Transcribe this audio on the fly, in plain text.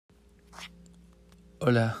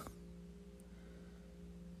Hola,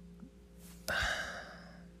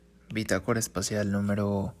 Bitácora Espacial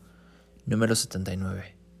número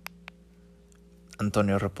 79.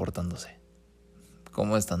 Antonio reportándose.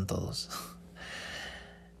 ¿Cómo están todos?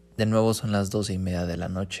 De nuevo son las 12:30 de la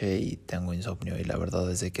noche y tengo insomnio, y la verdad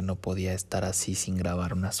es de que no podía estar así sin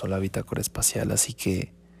grabar una sola Bitácora Espacial, así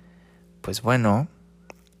que, pues bueno,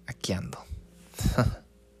 aquí ando.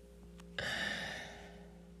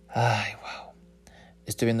 Ay, wow.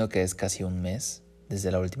 Estoy viendo que es casi un mes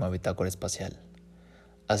desde la última Bitácora Espacial,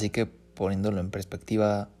 así que poniéndolo en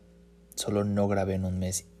perspectiva, solo no grabé en un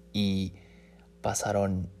mes y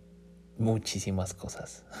pasaron muchísimas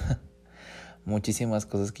cosas. Muchísimas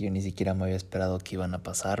cosas que yo ni siquiera me había esperado que iban a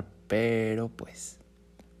pasar, pero pues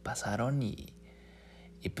pasaron y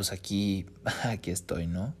pues aquí estoy,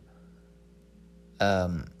 ¿no?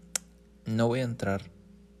 No voy a entrar.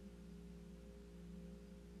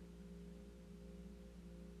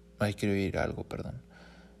 Ay, quiero ir a algo, perdón.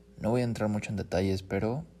 No voy a entrar mucho en detalles,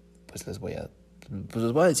 pero pues les voy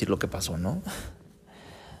a decir lo que pasó, ¿no?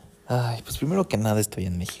 Ay, pues primero que nada estoy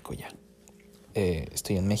en México ya.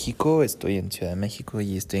 Estoy en México, estoy en Ciudad de México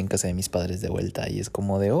y estoy en casa de mis padres de vuelta. Y es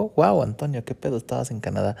como de, oh, wow, Antonio, ¿qué pedo? ¿Estabas en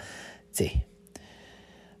Canadá? Sí.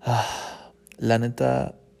 La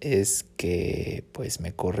neta es que pues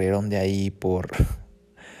me corrieron de ahí por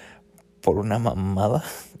una mamada,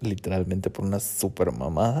 literalmente por una super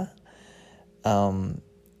mamada.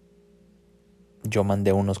 Yo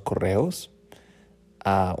mandé unos correos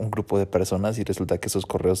a un grupo de personas y resulta que esos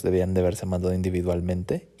correos debían de haberse mandado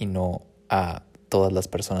individualmente y no a todas las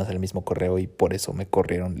personas el mismo correo, y por eso me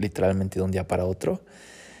corrieron literalmente de un día para otro.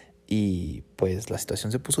 Y pues la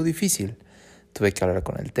situación se puso difícil. Tuve que hablar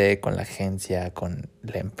con el TEC, con la agencia, con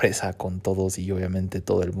la empresa, con todos, y obviamente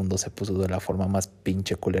todo el mundo se puso de la forma más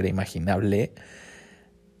pinche culera imaginable.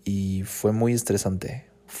 Y fue muy estresante.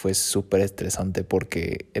 Fue súper estresante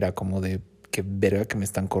porque era como de, qué verga que me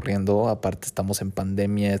están corriendo. Aparte estamos en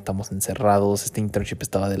pandemia, estamos encerrados, este internship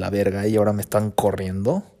estaba de la verga y ahora me están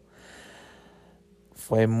corriendo.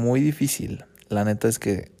 Fue muy difícil. La neta es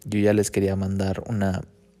que yo ya les quería mandar una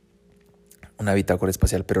bitácora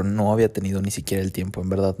espacial, pero no había tenido ni siquiera el tiempo. En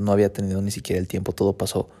verdad, no había tenido ni siquiera el tiempo. Todo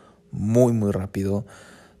pasó muy, muy rápido.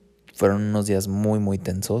 Fueron unos días muy, muy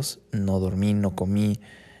tensos. No dormí, no comí.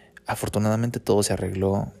 Afortunadamente todo se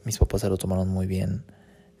arregló. Mis papás se lo tomaron muy bien.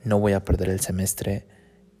 No voy a perder el semestre.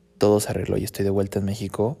 Todo se arregló y estoy de vuelta en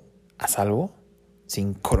México a salvo,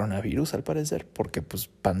 sin coronavirus al parecer, porque pues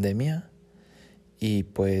pandemia. Y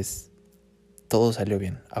pues todo salió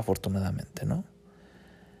bien, afortunadamente, ¿no?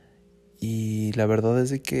 Y la verdad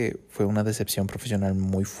es de que fue una decepción profesional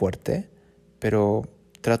muy fuerte, pero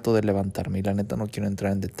trato de levantarme y la neta no quiero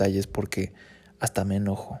entrar en detalles porque hasta me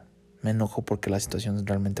enojo. Me enojo porque la situación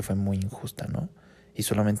realmente fue muy injusta, ¿no? Y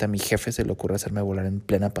solamente a mi jefe se le ocurre hacerme volar en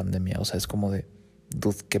plena pandemia. O sea, es como de,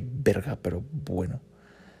 dude, qué verga, pero bueno.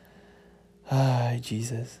 Ay,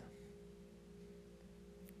 Jesus.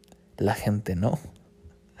 La gente, ¿no?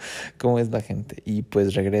 ¿Cómo es la gente? Y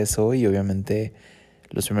pues regreso y obviamente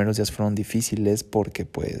los primeros días fueron difíciles porque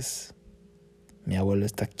pues mi abuelo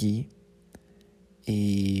está aquí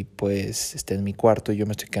y pues está en mi cuarto y yo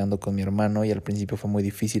me estoy quedando con mi hermano, y al principio fue muy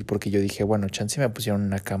difícil porque yo dije, bueno, chance me pusieron en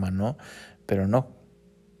una cama, ¿no? Pero no,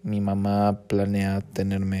 mi mamá planea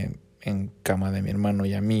tenerme en cama de mi hermano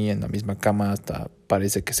y a mí en la misma cama hasta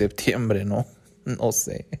parece que septiembre, ¿no? No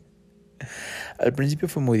sé. Al principio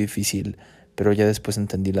fue muy difícil, pero ya después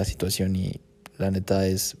entendí la situación y la neta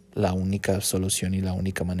es la única solución y la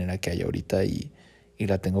única manera que hay ahorita, y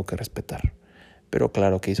la tengo que respetar. Pero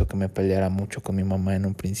claro que hizo que me peleara mucho con mi mamá en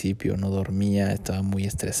un principio. No dormía, estaba muy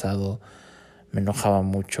estresado, me enojaba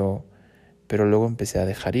mucho, pero luego empecé a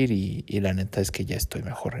dejar ir y la neta es que ya estoy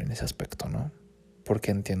mejor en ese aspecto, ¿no?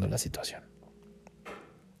 Porque entiendo la situación.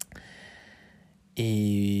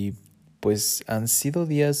 Y pues han sido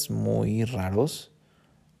días muy raros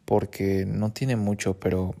porque no tiene mucho,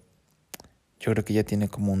 pero yo creo que ya tiene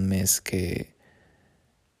como un mes que...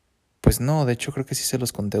 Pues no, de hecho creo que sí se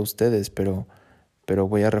los conté a ustedes, pero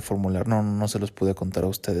voy a reformular. No se los pude contar a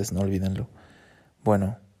ustedes, no olvídenlo.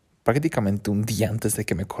 Bueno, prácticamente un día antes de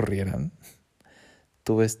que me corrieran,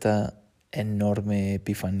 tuve esta enorme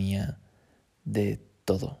epifanía de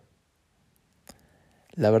todo.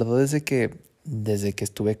 La verdad es de que desde que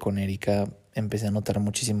estuve con Erika empecé a notar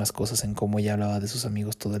muchísimas cosas en cómo ella hablaba de sus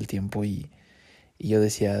amigos todo el tiempo, y yo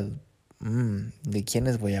decía, ¿de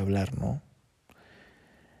quiénes voy a hablar, no?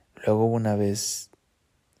 Luego hubo una vez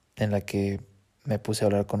en la que me puse a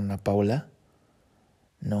hablar con Ana Paula,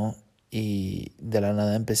 ¿no? Y de la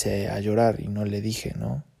nada empecé a llorar y no le dije,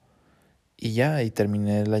 ¿no? Y ya, y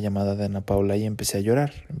terminé la llamada de Ana Paula y empecé a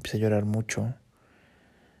llorar mucho.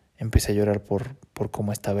 Empecé a llorar por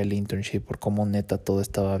cómo estaba el internship, por cómo neta todo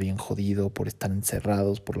estaba bien jodido, por estar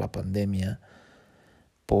encerrados, por la pandemia,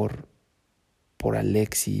 por, por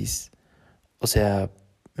Alexis. O sea,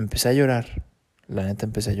 empecé a llorar. La neta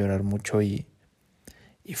empecé a llorar mucho y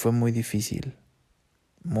fue muy difícil.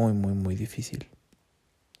 Muy, muy, muy difícil.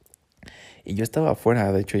 Y yo estaba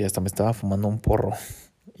afuera, de hecho, y hasta me estaba fumando un porro.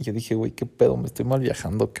 Y yo dije, güey, ¿qué pedo? Me estoy mal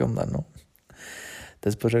viajando, ¿qué onda, no?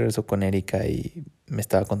 Después regresó con Erika y me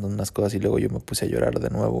estaba contando unas cosas y luego yo me puse a llorar de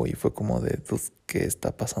nuevo y fue como de, ¿qué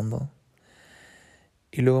está pasando?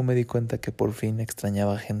 Y luego me di cuenta que por fin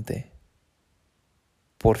extrañaba gente.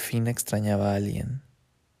 Por fin extrañaba a alguien.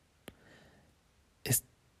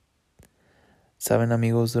 Saben,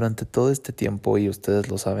 amigos, durante todo este tiempo, y ustedes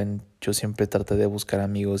lo saben, yo siempre traté de buscar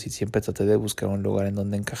amigos y siempre traté de buscar un lugar en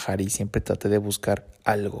donde encajar y siempre traté de buscar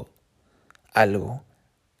algo,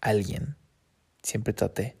 alguien. Siempre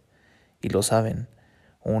traté. Y lo saben,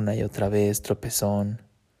 una y otra vez, tropezón.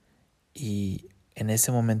 Y en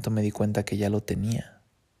ese momento me di cuenta que ya lo tenía.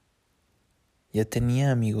 Ya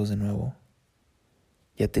tenía amigos de nuevo.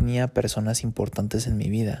 Ya tenía personas importantes en mi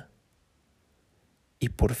vida. Y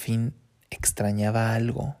por fin extrañaba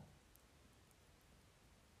algo.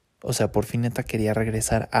 O sea, por fin neta quería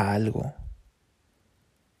regresar a algo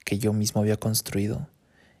que yo mismo había construido.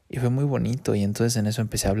 Y fue muy bonito. Y entonces en eso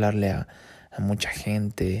empecé a hablarle a mucha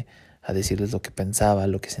gente, a decirles lo que pensaba,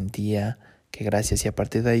 lo que sentía, que gracias. Y a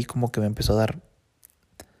partir de ahí como que me empezó a dar...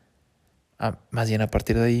 más bien a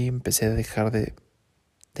partir de ahí empecé a dejar de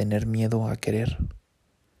tener miedo a querer.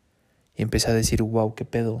 Y empecé a decir, wow, qué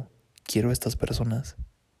pedo, quiero a estas personas.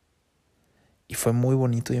 Y fue muy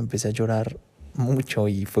bonito y empecé a llorar mucho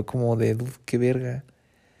y fue como de, qué verga.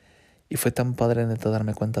 Y fue tan padre neta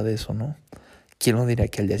darme cuenta de eso, ¿no? ¿Quién no diría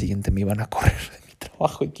que al día siguiente me iban a correr de mi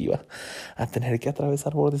trabajo y que iba a tener que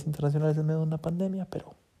atravesar bordes internacionales en medio de una pandemia?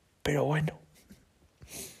 Pero bueno.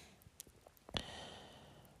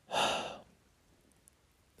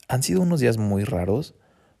 Han sido unos días muy raros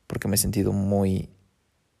porque me he sentido muy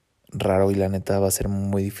raro y la neta va a ser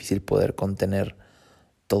muy difícil poder contener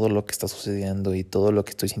todo lo que está sucediendo y todo lo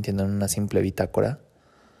que estoy sintiendo en una simple bitácora.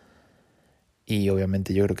 Y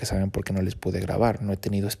obviamente yo creo que saben por qué no les pude grabar. No he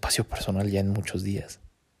tenido espacio personal ya en muchos días.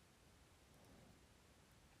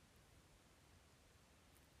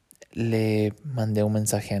 Le mandé un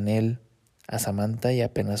mensaje a Nel, a Samantha y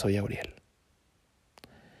apenas hoy a Uriel,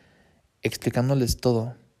 explicándoles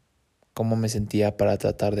todo, cómo me sentía para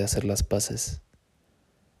tratar de hacer las paces.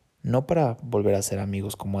 No para volver a ser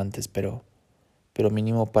amigos como antes, pero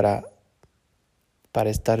mínimo para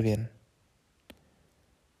estar bien.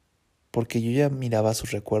 Porque yo ya miraba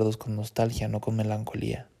sus recuerdos con nostalgia, no con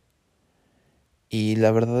melancolía. Y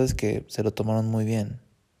la verdad es que se lo tomaron muy bien.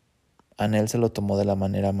 Anel se lo tomó de la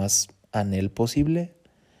manera más Anel posible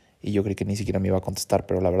y yo creí que ni siquiera me iba a contestar,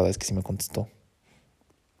 pero la verdad es que sí me contestó.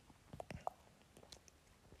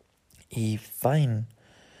 Y fine,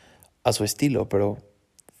 a su estilo, pero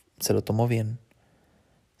se lo tomó bien.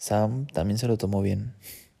 Sam también se lo tomó bien.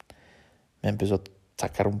 Me empezó a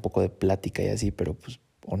sacar un poco de plática y así, pero pues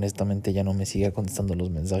honestamente ya no me sigue contestando los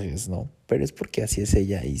mensajes, ¿no? Pero es porque así es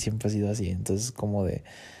ella y siempre ha sido así, entonces como de,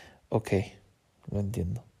 ok, lo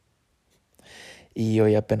entiendo. Y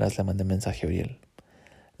hoy apenas le mandé mensaje a Uriel.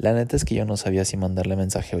 La neta es que yo no sabía si mandarle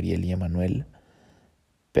mensaje a Uriel y a Manuel,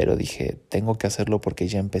 pero dije, tengo que hacerlo porque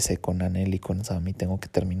ya empecé con Anel y con Sam y tengo que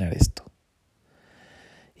terminar esto.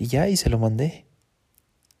 Y ya, y se lo mandé.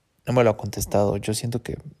 No me lo ha contestado, yo siento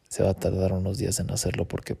que se va a tardar unos días en hacerlo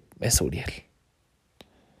porque es Uriel.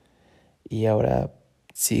 Y ahora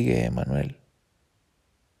sigue Manuel.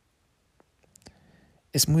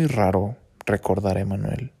 Es muy raro recordar a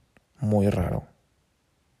Manuel, muy raro.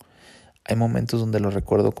 Hay momentos donde lo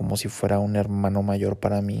recuerdo como si fuera un hermano mayor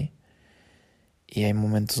para mí y hay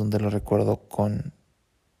momentos donde lo recuerdo con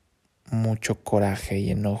mucho coraje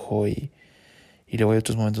y enojo y luego hay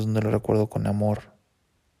otros momentos donde lo recuerdo con amor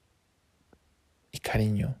y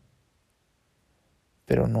cariño,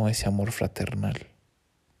 pero no ese amor fraternal.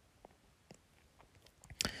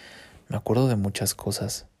 Me acuerdo de muchas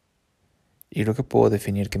cosas y creo que puedo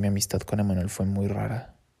definir que mi amistad con Emanuel fue muy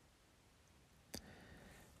rara.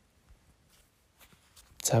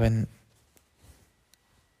 Saben,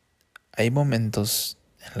 hay momentos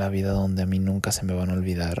en la vida donde a mí nunca se me van a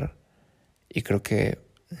olvidar y creo que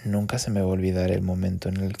nunca se me va a olvidar el momento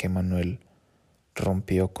en el que Manuel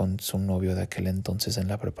rompió con su novio de aquel entonces en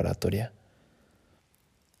la preparatoria.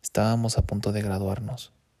 Estábamos a punto de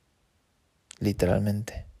graduarnos,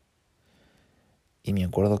 literalmente. Y me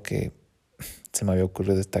acuerdo que se me había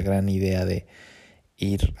ocurrido esta gran idea de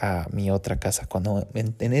ir a mi otra casa. Cuando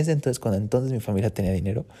entonces mi familia tenía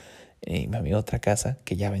dinero, a mi otra casa,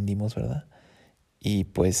 que ya vendimos, ¿verdad? Y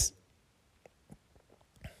pues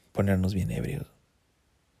ponernos bien ebrios.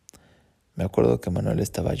 Me acuerdo que Manuel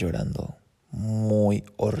estaba llorando muy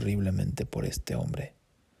horriblemente por este hombre.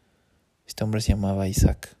 Este hombre se llamaba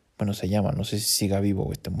Isaac. Bueno, se llama, no sé si siga vivo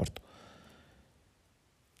o esté muerto.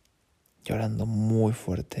 Llorando muy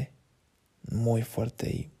fuerte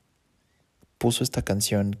y puso esta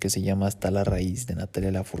canción que se llama Hasta la raíz de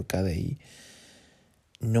Natalia Lafourcade y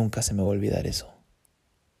nunca se me va a olvidar eso.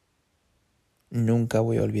 Nunca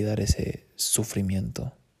voy a olvidar ese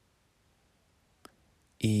sufrimiento.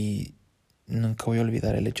 Y nunca voy a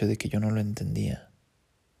olvidar el hecho de que yo no lo entendía.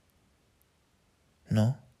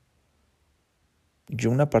 No.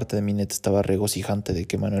 Yo una parte de mi neta estaba regocijante de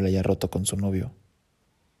que Manuel haya roto con su novio.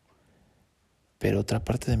 Pero otra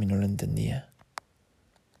parte de mí no lo entendía.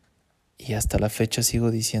 Y hasta la fecha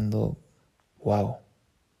sigo diciendo, wow,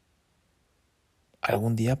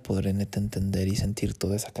 algún día podré neta entender y sentir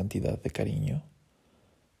toda esa cantidad de cariño,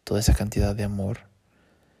 toda esa cantidad de amor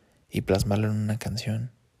y plasmarlo en una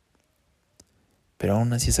canción. Pero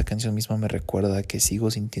aún así esa canción misma me recuerda que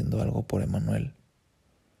sigo sintiendo algo por Emanuel.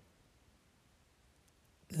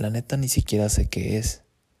 La neta ni siquiera sé qué es,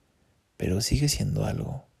 pero sigue siendo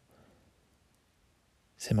algo.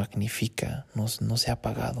 Se magnifica, no se ha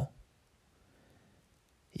apagado.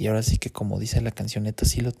 Y ahora sí que como dice la canción, neta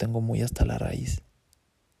sí lo tengo muy hasta la raíz.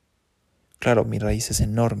 Claro, mi raíz es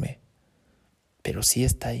enorme, pero sí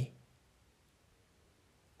está ahí.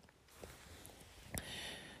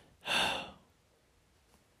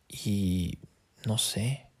 Y no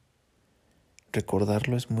sé,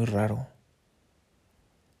 recordarlo es muy raro.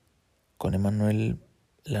 Con Emanuel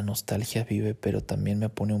la nostalgia vive, pero también me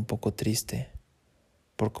pone un poco triste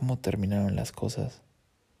por cómo terminaron las cosas.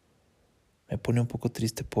 Me pone un poco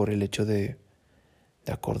triste por el hecho de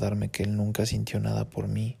acordarme que él nunca sintió nada por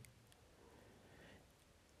mí.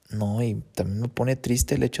 No, y también me pone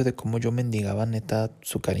triste el hecho de cómo yo mendigaba neta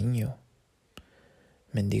su cariño.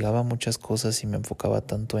 Mendigaba muchas cosas y me enfocaba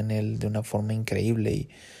tanto en él de una forma increíble y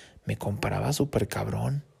me comparaba súper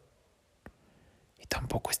cabrón. Y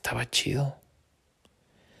tampoco estaba chido.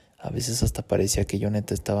 A veces hasta parecía que yo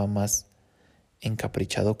neta estaba más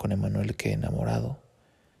encaprichado con Emanuel que enamorado.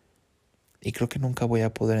 Y creo que nunca voy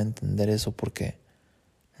a poder entender eso porque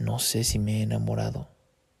no sé si me he enamorado.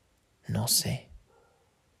 No sé.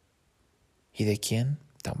 ¿Y de quién?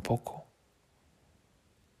 Tampoco.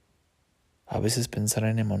 A veces pensar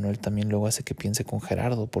en Emanuel también luego hace que piense con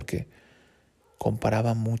Gerardo porque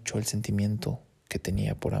comparaba mucho el sentimiento que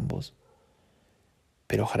tenía por ambos.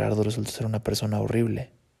 Pero Gerardo resultó ser una persona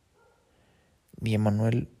horrible. Y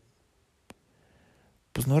Emanuel,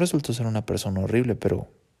 pues no resultó ser una persona horrible,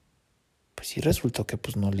 pero pues sí resultó que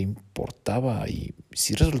pues no le importaba y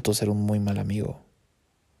sí resultó ser un muy mal amigo.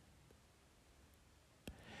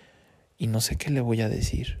 Y no sé qué le voy a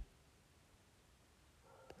decir.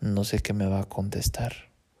 No sé qué me va a contestar.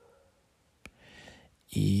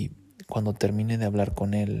 Y cuando termine de hablar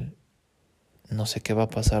con él, no sé qué va a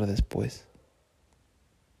pasar después.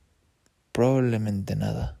 Probablemente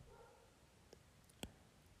nada.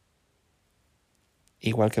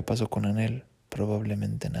 Igual que pasó con Anel,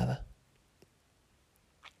 probablemente nada.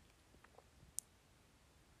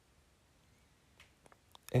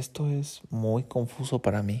 Esto es muy confuso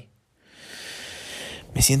para mí.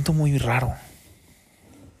 Me siento muy raro.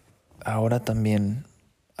 Ahora también,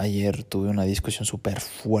 ayer tuve una discusión súper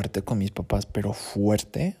fuerte con mis papás, pero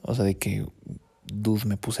fuerte. O sea, de que,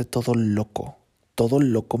 me puse todo loco. Todo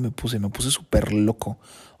loco me puse súper loco.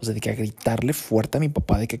 O sea, de que a gritarle fuerte a mi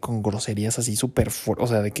papá, de que con groserías así súper fuerte. O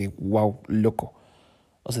sea, de que, wow, loco.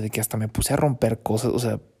 O sea, de que hasta me puse a romper cosas. O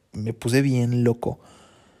sea, me puse bien loco.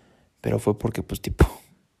 Pero fue porque, pues, tipo,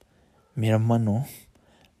 mi hermano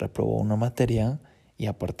reprobó una materia y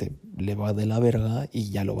aparte le va de la verga y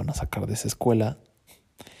ya lo van a sacar de esa escuela.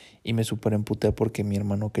 Y me súper emputé porque mi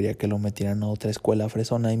hermano quería que lo metieran a otra escuela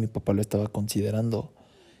fresona y mi papá lo estaba considerando.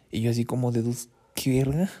 Y yo así como de, ¿qué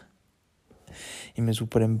verga? Y me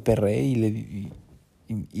súper emperré y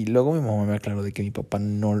luego mi mamá me aclaró de que mi papá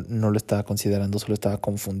no lo estaba considerando, solo estaba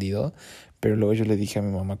confundido. Pero luego yo le dije a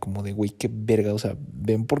mi mamá como de, güey, qué verga, o sea,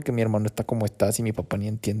 ven porque mi hermano está como está si mi papá ni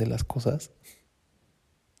entiende las cosas.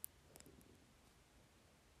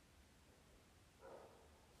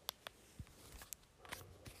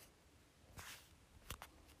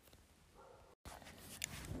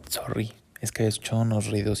 Sorry, es que he hecho unos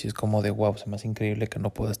ruidos y es como de wow, se me hace increíble que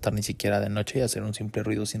no puedo estar ni siquiera de noche y hacer un simple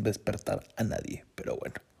ruido sin despertar a nadie. Pero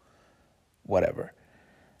bueno, whatever.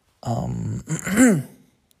 Am,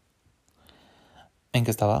 ¿En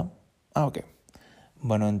qué estaba? Ok.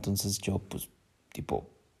 Bueno, entonces yo, pues, tipo,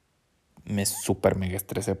 me súper mega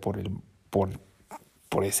estresé por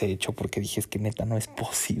ese hecho, porque dije, es que neta no es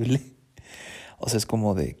posible. O sea, es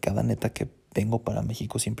como de cada neta que vengo para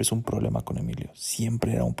México siempre es un problema con Emilio.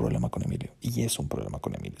 Siempre era un problema con Emilio. Y es un problema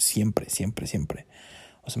con Emilio. Siempre, siempre, siempre.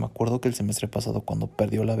 O sea, me acuerdo que el semestre pasado cuando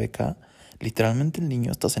perdió la beca, literalmente el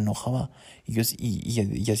niño hasta se enojaba. Y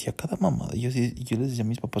hacía cada mamada. Y yo les decía a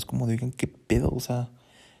mis papás como de, oigan, ¿qué pedo? O sea,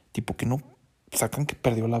 tipo que no sacan que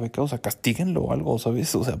perdió la beca. O sea, castíguenlo o algo,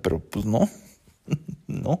 ¿sabes? O sea, pero pues no,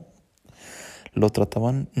 no. Lo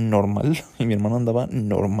trataban normal y mi hermano andaba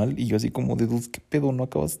normal. Y yo así como de, ¿qué pedo? No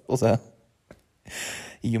acabas, o sea...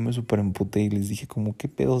 Y yo me súper emputé y les dije como, ¿qué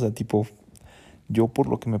pedo? O sea, tipo, yo por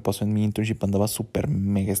lo que me pasó en mi internship andaba súper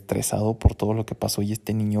mega estresado por todo lo que pasó y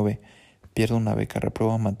este niño ve, pierde una beca,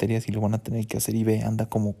 reprueba materias y lo van a tener que hacer y ve, anda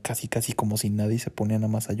como casi como sin nada y se pone nada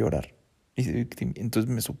más a llorar.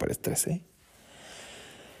 Entonces me súper estresé.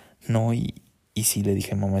 No, y sí le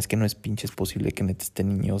dije, mamá, es que no es pinches posible que neta este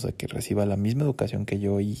niño, o sea, que reciba la misma educación que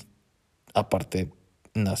yo y aparte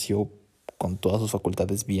nació con todas sus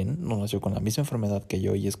facultades bien, no nació con la misma enfermedad que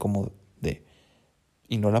yo y es como de...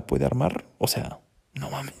 y no la puede armar. O sea, no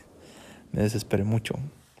mames. Me desesperé mucho.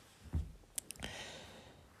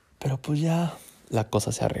 Pero pues ya la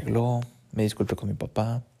cosa se arregló. Me disculpé con mi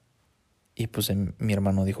papá. Y pues mi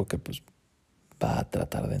hermano dijo que pues va a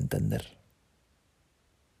tratar de entender.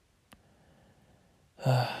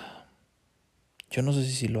 Yo no sé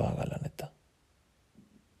si lo haga, la neta.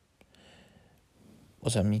 O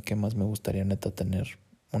sea, a mí qué más me gustaría neta tener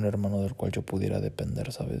un hermano del cual yo pudiera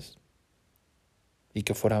depender, ¿sabes? Y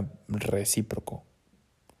que fuera recíproco.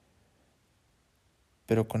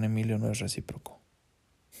 Pero con Emilio no es recíproco.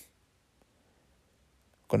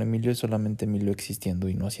 Con Emilio es solamente Emilio existiendo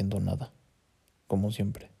y no haciendo nada. Como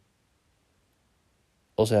siempre.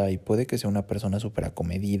 O sea, y puede que sea una persona súper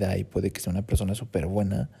acomedida, y puede que sea una persona súper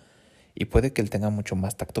buena, y puede que él tenga mucho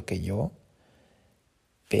más tacto que yo,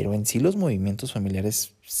 pero en sí los movimientos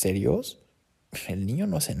familiares serios, el niño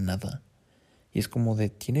no hace nada. Y es como de,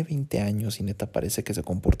 tiene 20 años y neta parece que se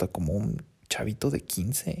comporta como un chavito de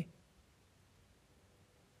 15.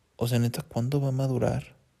 O sea, neta, ¿cuándo va a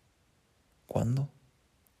madurar? ¿Cuándo?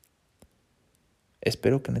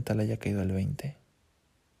 Espero que neta le haya caído el 20.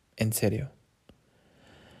 En serio.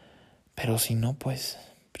 Pero si no, pues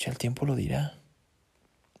ya el tiempo lo dirá.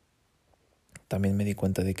 También me di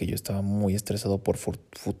cuenta de que yo estaba muy estresado por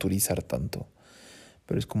futurizar tanto.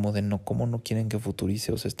 Pero es como de no, ¿cómo no quieren que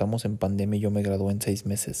futurice? O sea, estamos en pandemia y yo me gradué en 6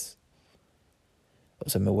 meses. O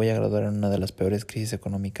sea, me voy a graduar en una de las peores crisis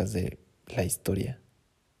económicas de la historia.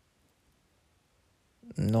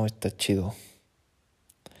 No está chido.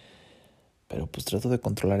 Pero pues trato de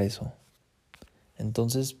controlar eso.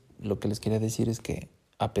 Entonces, lo que les quería decir es que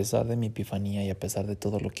a pesar de mi epifanía y a pesar de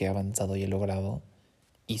todo lo que he avanzado y he logrado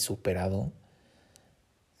y superado,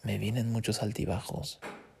 me vienen muchos altibajos.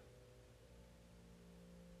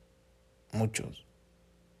 Muchos.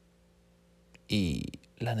 Y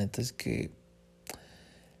la neta es que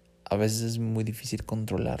a veces es muy difícil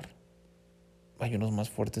controlar. Hay unos más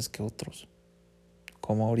fuertes que otros.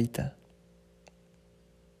 Como ahorita.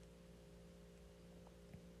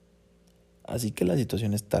 Así que la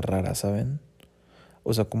situación está rara, ¿saben?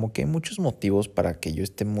 O sea, como que hay muchos motivos para que yo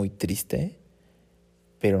esté muy triste,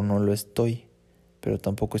 pero no lo estoy. Pero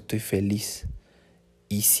tampoco estoy feliz.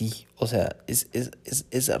 Y sí, o sea,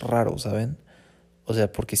 es raro, ¿saben? O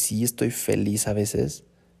sea, porque sí estoy feliz a veces,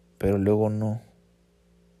 pero luego no.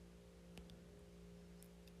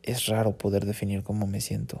 Es raro poder definir cómo me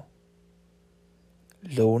siento.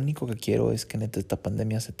 Lo único que quiero es que neta esta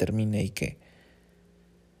pandemia se termine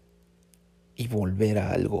y volver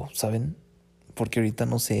a algo, ¿saben? Porque ahorita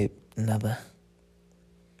no sé nada.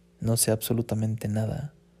 No sé absolutamente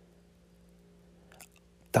nada.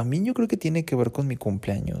 También yo creo que tiene que ver con mi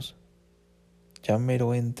cumpleaños. Ya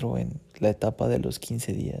mero entro en la etapa de los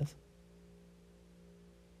 15 días.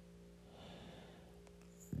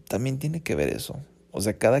 También tiene que ver eso. O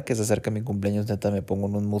sea, cada que se acerca mi cumpleaños, neta, me pongo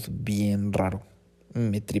en un mood bien raro.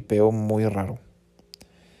 Me tripeo muy raro.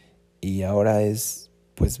 Y ahora es,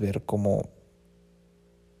 pues, ver cómo,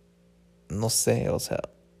 no sé, o sea,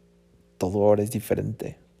 todo ahora es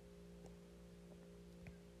diferente.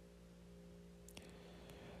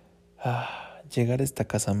 Llegar a esta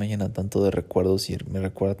casa me llena tanto de recuerdos y me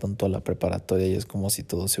recuerda tanto a la preparatoria y es como si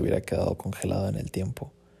todo se hubiera quedado congelado en el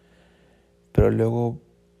tiempo. Pero luego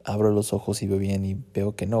abro los ojos y veo bien y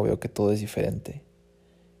veo que no, veo que todo es diferente.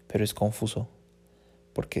 Pero es confuso,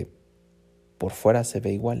 porque por fuera se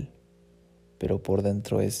ve igual, pero por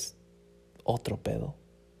dentro es otro pedo.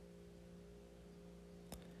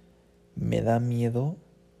 Me da miedo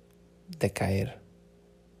de caer.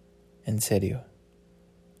 En serio.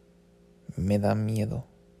 Me da miedo.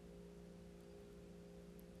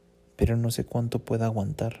 Pero no sé cuánto pueda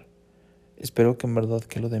aguantar. Espero que en verdad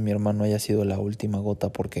que lo de mi hermano haya sido la última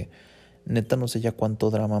gota, porque neta no sé ya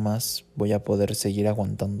cuánto drama más voy a poder seguir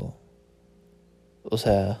aguantando. O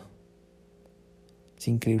sea, es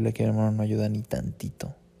increíble que mi hermano no ayuda ni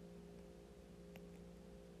tantito.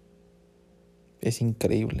 Es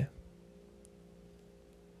increíble.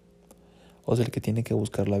 O sea, el que tiene que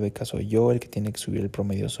buscar la beca soy yo, el que tiene que subir el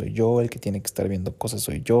promedio soy yo, el que tiene que estar viendo cosas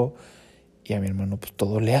soy yo. Y a mi hermano pues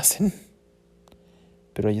todo le hacen.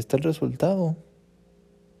 Pero ahí está el resultado.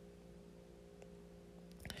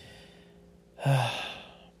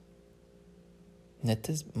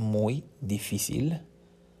 Neta es muy difícil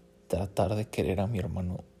tratar de querer a mi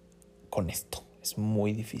hermano con esto. Es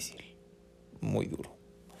muy difícil, muy duro.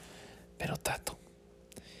 Pero trato.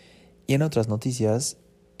 Y en otras noticias,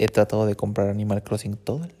 he tratado de comprar Animal Crossing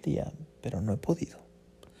todo el día, pero no he podido.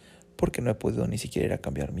 Porque no he podido ni siquiera ir a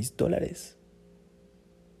cambiar mis dólares.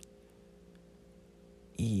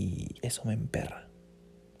 Y eso me emperra.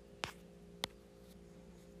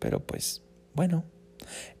 Pero pues, bueno.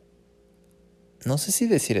 No sé si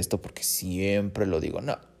decir esto porque siempre lo digo.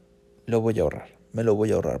 No, lo voy a ahorrar. Me lo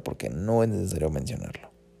voy a ahorrar porque no es necesario mencionarlo.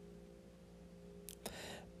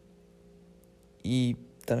 Y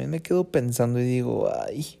también me quedo pensando y digo,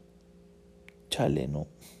 ay, chale, ¿no?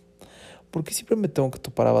 Porque siempre me tengo que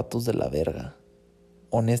topar a vatos de la verga.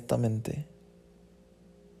 Honestamente.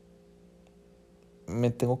 Me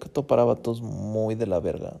tengo que topar a vatos muy de la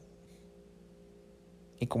verga.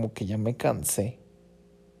 Y como que ya me cansé.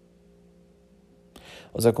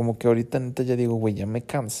 O sea, como que ahorita neta ya digo, güey, ya me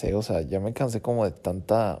cansé. O sea, ya me cansé como de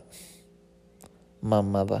tanta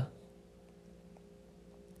mamada.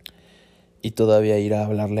 Y todavía ir a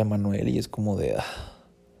hablarle a Manuel y es como de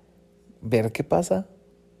ver qué pasa.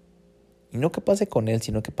 Y no que pase con él,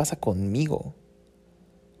 sino que pasa conmigo.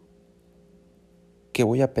 ¿Qué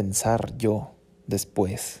voy a pensar yo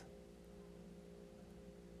después?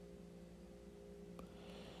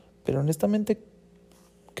 Pero honestamente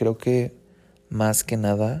creo que más que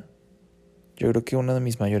nada, yo creo que uno de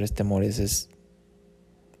mis mayores temores es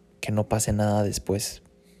que no pase nada después.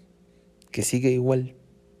 Que siga igual.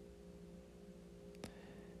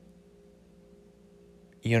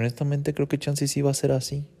 Y honestamente creo que chance sí va a ser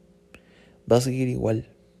así. Va a seguir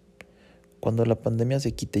igual. Cuando la pandemia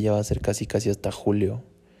se quite ya va a ser casi hasta julio.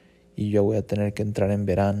 Y yo voy a tener que entrar en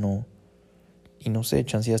verano. Y no sé,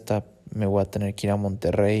 chance hasta me voy a tener que ir a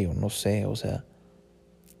Monterrey o no sé, o sea.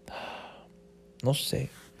 No sé.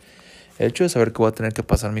 El hecho de saber que voy a tener que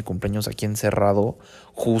pasar mi cumpleaños aquí encerrado,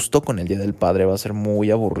 justo con el Día del Padre, va a ser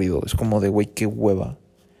muy aburrido. Es como de, güey, qué hueva.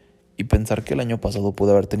 Y pensar que el año pasado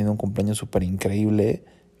pude haber tenido un cumpleaños súper increíble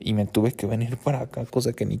y me tuve que venir para acá,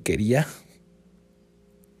 cosa que ni quería.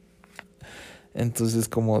 Entonces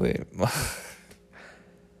como de...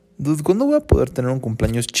 Dude, ¿cuándo voy a poder tener un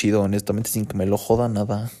cumpleaños chido, honestamente, sin que me lo joda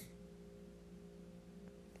nada?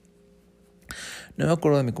 No me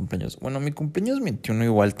acuerdo de mi cumpleaños. Bueno, mi cumpleaños 21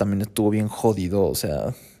 igual también estuvo bien jodido, o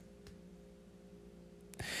sea...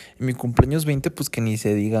 Y mi cumpleaños 20 pues que ni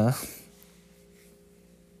se diga.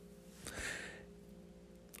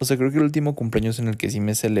 O sea, creo que el último cumpleaños en el que sí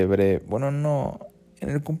me celebré... Bueno, no... En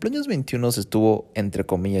el cumpleaños 21 se estuvo, entre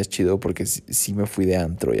comillas, chido porque sí me fui de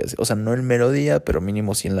antro y así. O sea, no el mero día, pero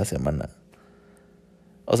mínimo sí en la semana.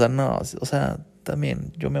 O sea, no, o sea,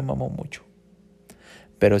 también yo me mamo mucho.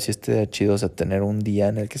 Pero sí estaría chido, o sea, tener un día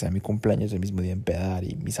en el que sea mi cumpleaños, el mismo día empedar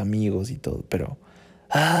y mis amigos y todo. Pero,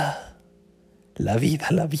 la vida,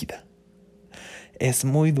 la vida. Es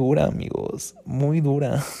muy dura, amigos, muy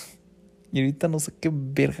dura. Y ahorita no sé qué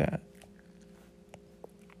verga.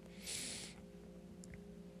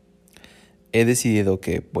 He decidido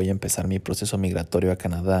que voy a empezar mi proceso migratorio a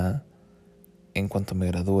Canadá en cuanto me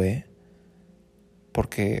gradúe.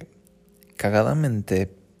 Porque,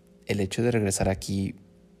 cagadamente, el hecho de regresar aquí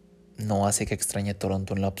no hace que extrañe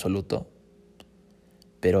Toronto en lo absoluto,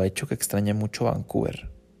 pero ha hecho que extrañe mucho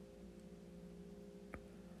Vancouver.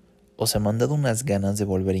 O sea, me han dado unas ganas de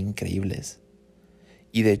volver increíbles.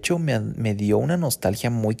 Y de hecho me dio una nostalgia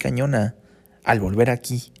muy cañona al volver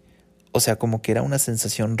aquí. O sea, como que era una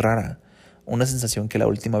sensación rara. Una sensación que la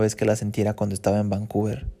última vez que la sentí era cuando estaba en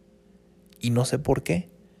Vancouver. Y no sé por qué.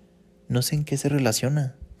 No sé en qué se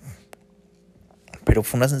relaciona. Pero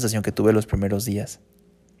fue una sensación que tuve los primeros días.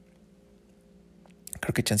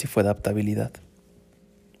 Creo que chance fue adaptabilidad.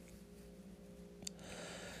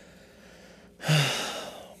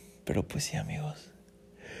 Pero pues sí, amigos.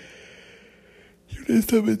 Y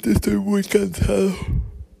honestamente estoy muy cansado.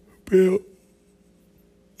 Pero...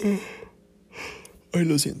 Ay,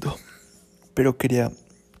 lo siento. Pero quería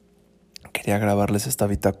grabarles esta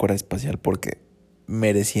bitácora espacial porque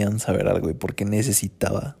merecían saber algo y porque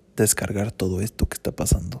necesitaba descargar todo esto que está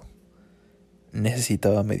pasando.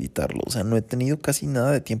 Necesitaba meditarlo. O sea, no he tenido casi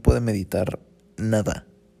nada de tiempo de meditar nada.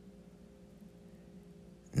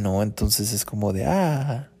 No, entonces es como de,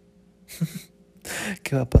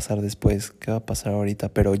 ¿qué va a pasar después? ¿Qué va a pasar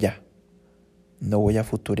ahorita? Pero ya, no voy a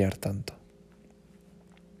futurear tanto.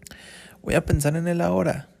 Voy a pensar en el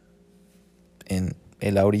ahora, en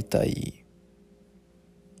el ahorita y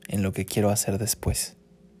en lo que quiero hacer después.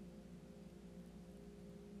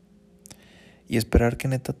 Y esperar que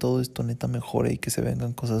neta todo esto neta mejore y que se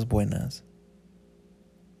vengan cosas buenas.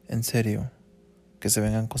 En serio, que se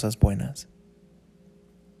vengan cosas buenas.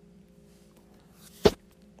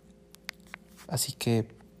 Así que,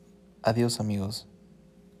 adiós amigos.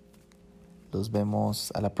 Los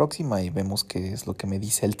vemos a la próxima y vemos qué es lo que me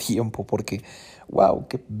dice el tiempo. Porque, wow,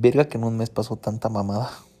 qué verga que en un mes pasó tanta mamada.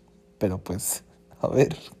 Pero pues, a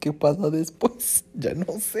ver, ¿qué pasa después? Ya no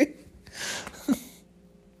sé.